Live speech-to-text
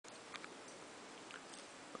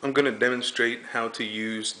I'm going to demonstrate how to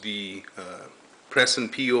use the press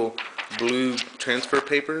and peel blue transfer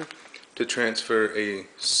paper to transfer a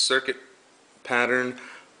circuit pattern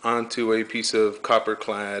onto a piece of copper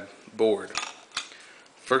clad board.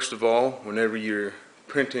 First of all, whenever you're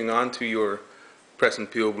printing onto your press and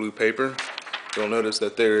peel blue paper, you'll notice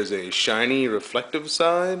that there is a shiny reflective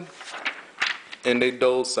side and a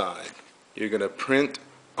dull side. You're going to print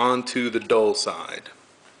onto the dull side.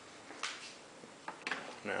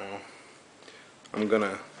 Now, I'm going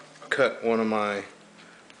to cut one of my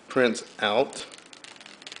prints out.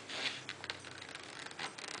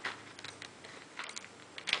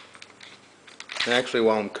 And actually,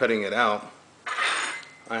 while I'm cutting it out,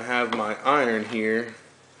 I have my iron here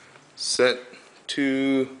set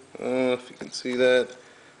to, if you can see that,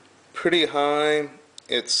 pretty high.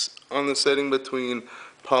 It's on the setting between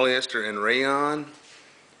polyester and rayon.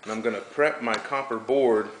 And I'm going to prep my copper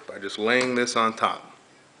board by just laying this on top.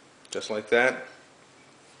 Just like that.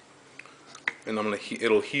 And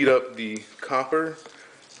it'll heat up the copper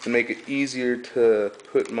to make it easier to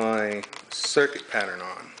put my circuit pattern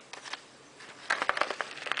on.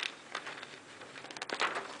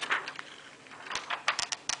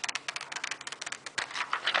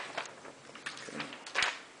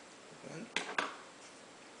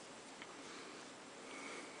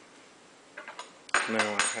 Now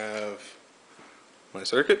I have my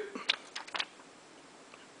circuit,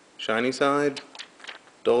 shiny side,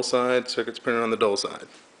 dull side, circuit's printed on the dull side.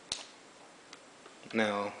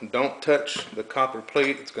 Now don't touch the copper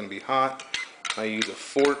plate, it's going to be hot. I use a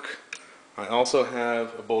fork. I also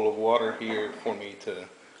have a bowl of water here for me to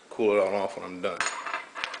cool it all off when I'm done.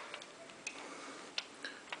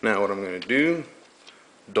 Now what I'm going to do,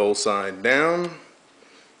 dull side down.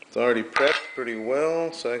 It's already prepped pretty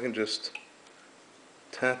well, so I can just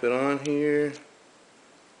tap it on here.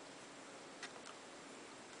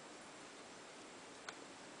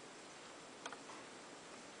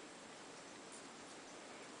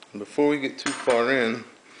 And before we get too far in,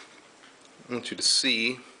 I want you to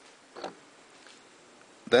see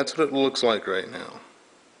that's what it looks like right now.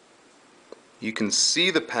 You can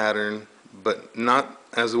see the pattern, but not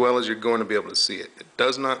as well as you're going to be able to see it. It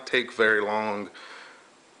does not take very long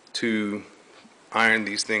to iron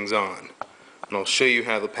these things on. And I'll show you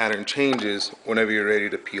how the pattern changes whenever you're ready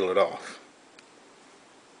to peel it off.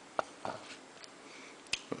 I'll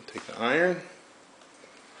take the iron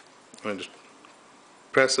and just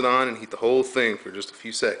press it on and heat the whole thing for just a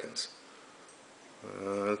few seconds.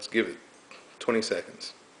 Let's give it 20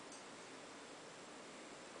 seconds.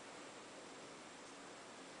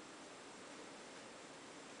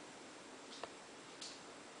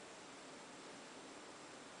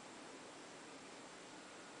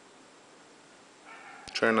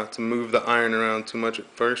 Try not to move the iron around too much at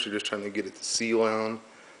first. You're just trying to get it to seal on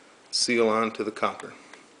to the copper.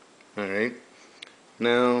 Alright,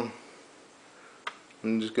 now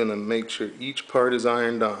I'm just going to make sure each part is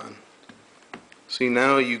ironed on. See,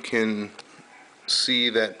 now you can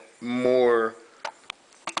see that more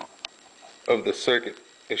of the circuit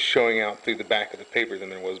is showing out through the back of the paper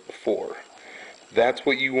than there was before. That's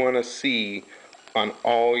what you want to see on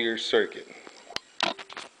all your circuit.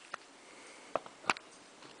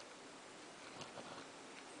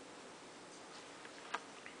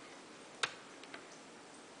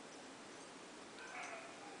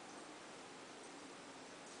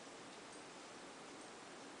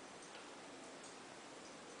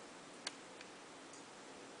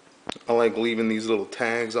 I like leaving these little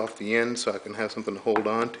tags off the end so I can have something to hold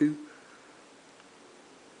on to.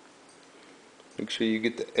 Make sure you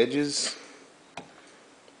get the edges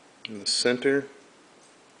in the center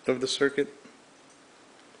of the circuit.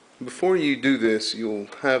 Before you do this, you'll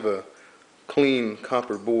have a clean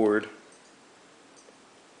copper board.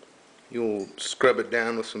 You'll scrub it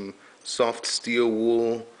down with some soft steel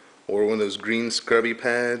wool or one of those green scrubby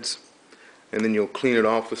pads, and then you'll clean it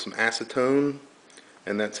off with some acetone.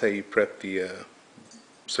 And that's how you prep the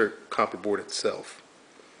copper board itself.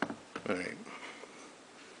 Alright.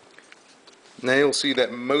 Now you'll see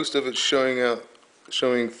that most of it's showing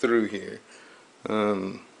through here.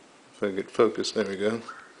 If I get focused, there we go.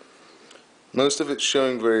 Most of it's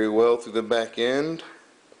showing very well through the back end.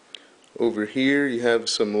 Over here you have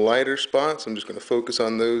some lighter spots. I'm just going to focus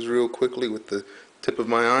on those real quickly with the tip of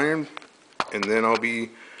my iron, and then I'll be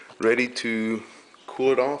ready to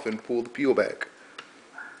cool it off and pull the peel back.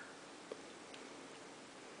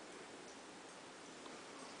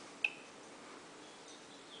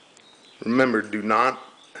 Remember, do not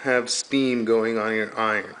have steam going on your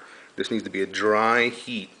iron. This needs to be a dry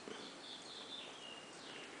heat.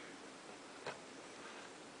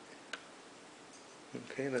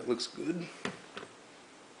 Okay, that looks good.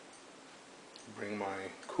 Bring my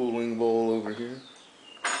cooling bowl over here.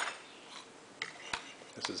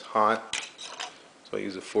 This is hot, so I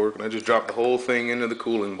use a fork and I just drop the whole thing into the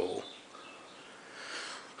cooling bowl.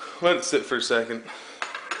 Let it sit for a second.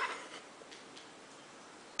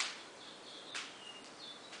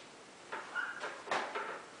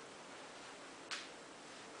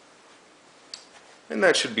 And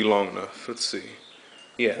that should be long enough. Let's see.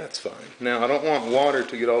 Yeah, that's fine. Now I don't want water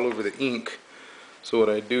to get all over the ink, so what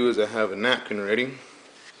I do is I have a napkin ready.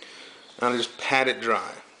 I just pat it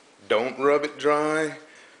dry. Don't rub it dry.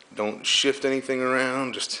 Don't shift anything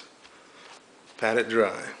around. Just pat it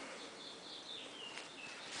dry.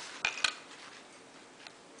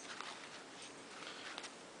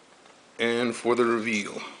 And for the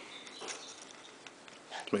reveal,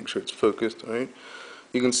 make sure it's focused, all right?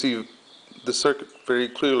 You can see the circuit very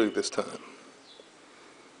clearly this time.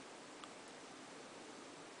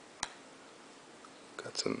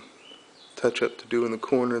 Got some touch up to do in the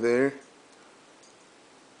corner there.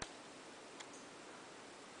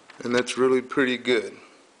 And that's really pretty good.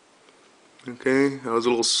 Okay, I was a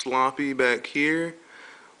little sloppy back here.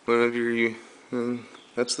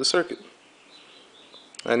 That's the circuit.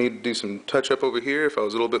 I need to do some touch up over here. If I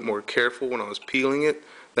was a little bit more careful when I was peeling it,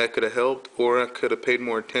 that could have helped, or I could have paid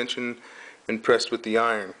more attention and pressed with the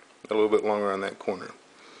iron a little bit longer on that corner.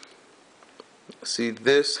 See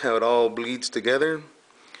this, how it all bleeds together?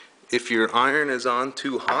 If your iron is on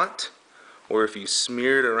too hot, or if you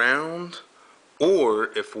smear it around,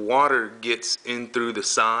 or if water gets in through the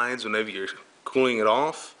sides whenever you're cooling it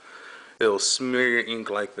off, it'll smear your ink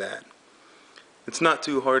like that. It's not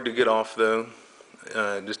too hard to get off though.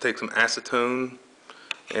 Just take some acetone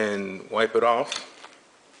and wipe it off.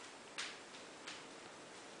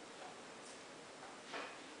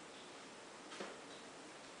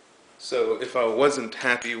 So if I wasn't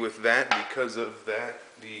happy with that because of that,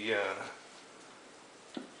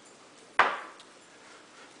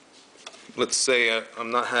 let's say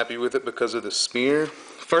I'm not happy with it because of the smear.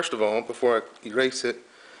 First of all, before I erase it,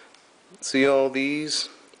 see all these?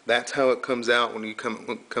 That's how it comes out when it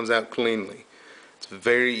comes out cleanly. It's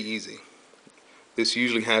very easy. This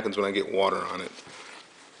usually happens when I get water on it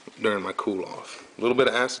during my cool off. A little bit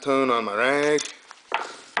of acetone on my rag.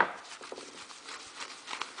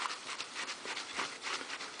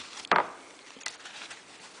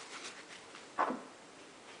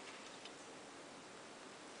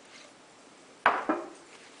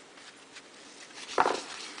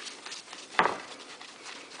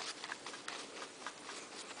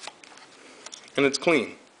 And it's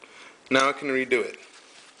clean. Now I can redo it.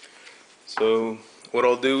 So what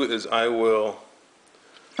I'll do is I will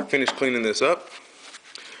finish cleaning this up,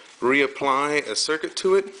 reapply a circuit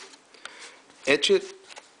to it, etch it,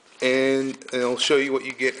 and I'll show you what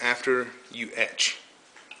you get after you etch.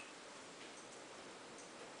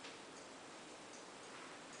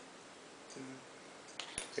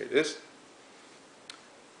 Here it is.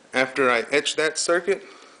 After I etch that circuit,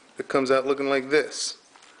 it comes out looking like this.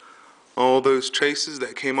 All those traces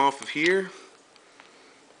that came off of here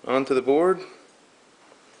onto the board,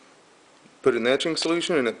 put it in etching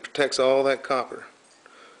solution, and it protects all that copper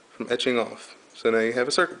from etching off. So now you have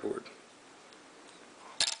a circuit board.